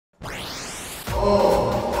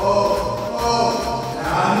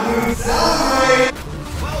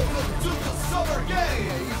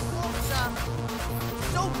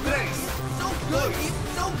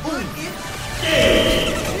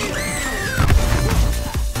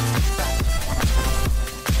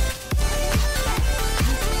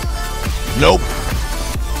Nope.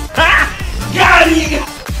 Ha! Got him!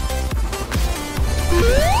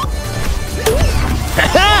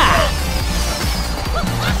 Ha-ha!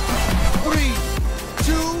 3,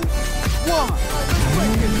 2, 1.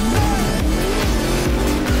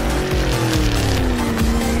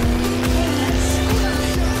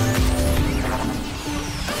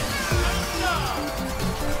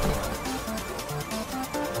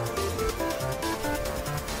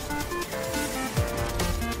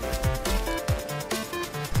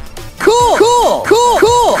 Cool! Cool! Cool!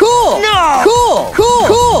 Cool! Cool! No! Cool! Cool!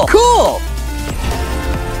 Cool! Cool!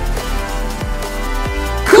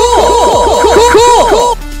 Cool! Cool!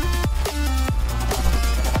 Cool!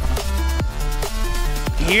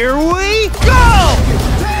 Here we go!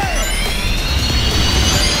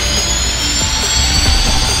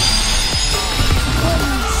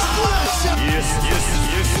 Yes, yes,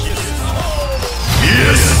 yes, yes.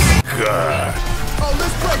 Yes! God. Oh,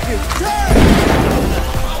 let's break it.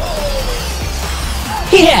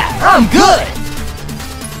 Yeah, I'm good!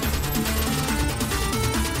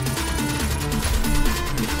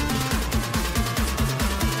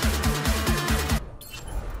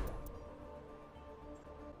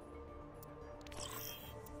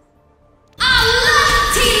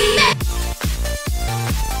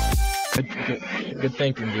 Good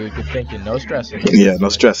thinking, dude. Good thinking. No stressing. Yeah, no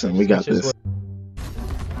stressing. We got this.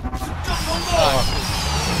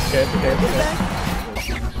 Okay, okay, okay.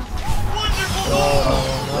 Oh,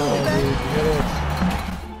 no,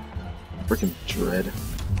 dude. Freaking dread.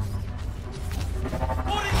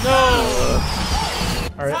 No!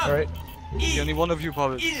 Alright, alright. Only one of you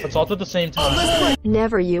probably. Let's ult at the same time.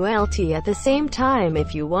 Never ult at the same time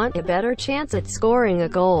if you want a better chance at scoring a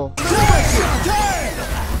goal.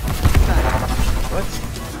 What?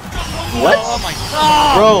 What? Oh my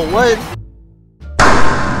god! Bro, what?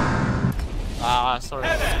 Ah, sorry.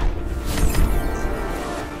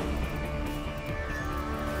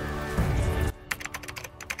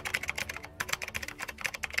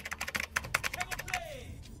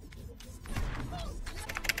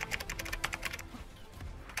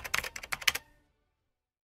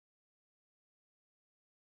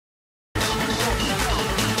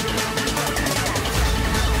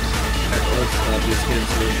 Just get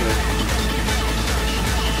into it.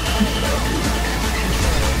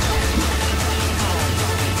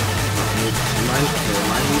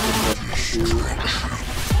 Remind me to put two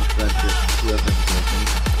offensive weapons.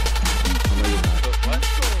 I know you're not.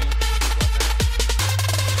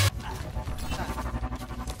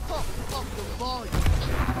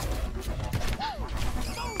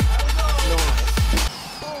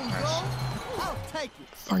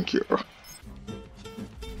 Thank you.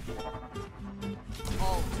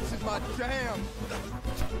 Oh, this is my jam.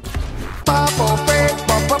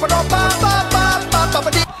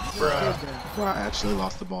 Bro, I actually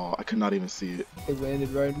lost the ball. I could not even see it. It landed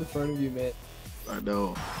right in front of you, man. I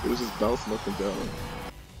know. It was just bouncing up and down.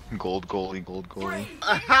 Gold goalie, gold goalie.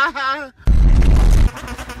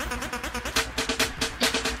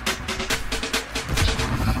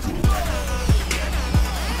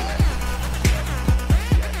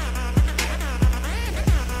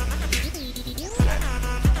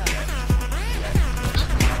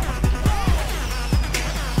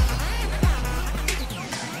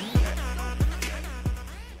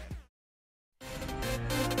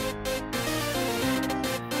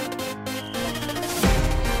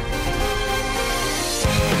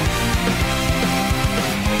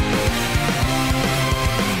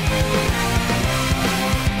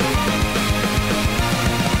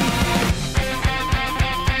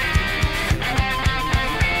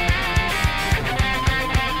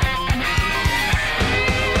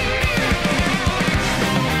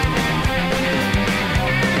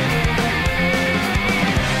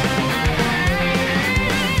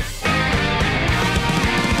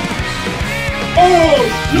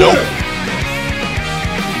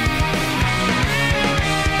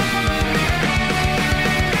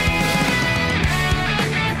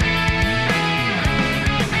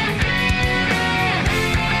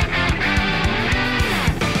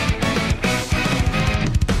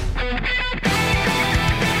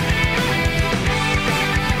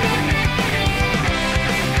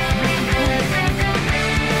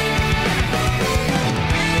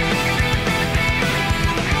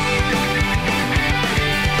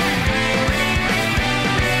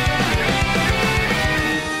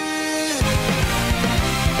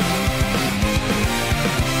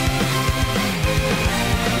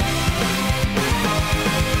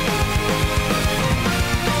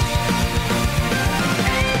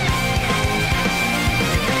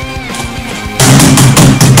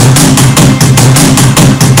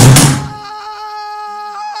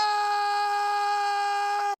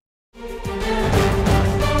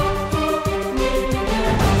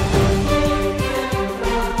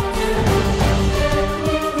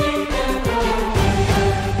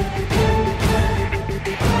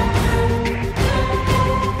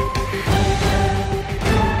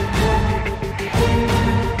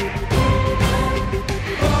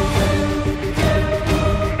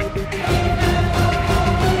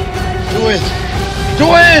 it! Do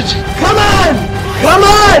it! Come on! Come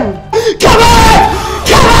on! Come on!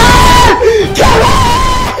 Come on! Come on!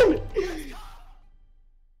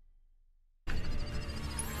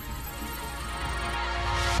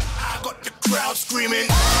 I got the crowd screaming.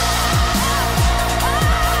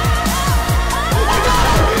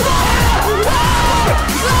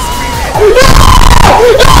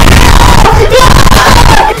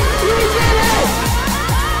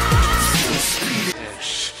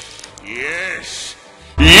 Yes!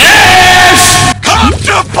 Yes! Come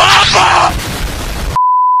to Papa!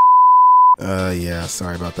 Yeah,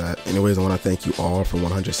 sorry about that. Anyways, I want to thank you all for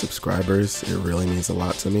 100 subscribers. It really means a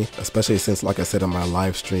lot to me, especially since, like I said on my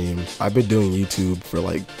live stream, I've been doing YouTube for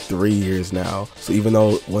like 3 years now. So even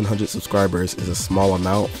though 100 subscribers is a small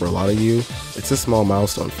amount for a lot of you, it's a small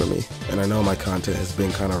milestone for me. And I know my content has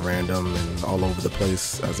been kind of random and all over the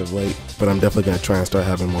place as of late, but I'm definitely going to try and start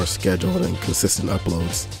having more scheduled and consistent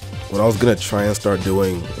uploads. What I was going to try and start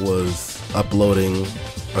doing was uploading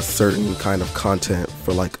a certain kind of content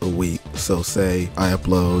for like a week. So say I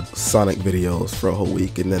upload Sonic videos for a whole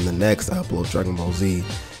week, and then the next I upload Dragon Ball Z,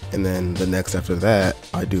 and then the next after that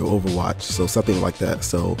I do Overwatch. So something like that.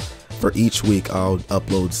 So for each week I'll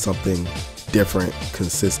upload something different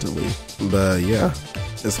consistently. But yeah,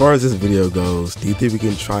 as far as this video goes, do you think we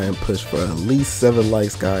can try and push for at least 7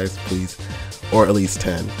 likes, guys, please? Or at least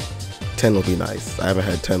 10. 10 would be nice. I haven't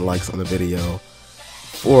had 10 likes on the video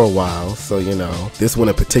for a while, so you know, this one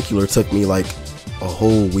in particular took me like a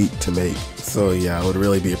whole week to make, so yeah, it would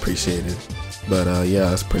really be appreciated. But yeah,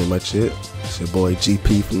 that's pretty much it. It's your boy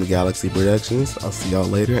GP from the Galaxy Productions. I'll see y'all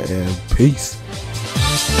later, and peace.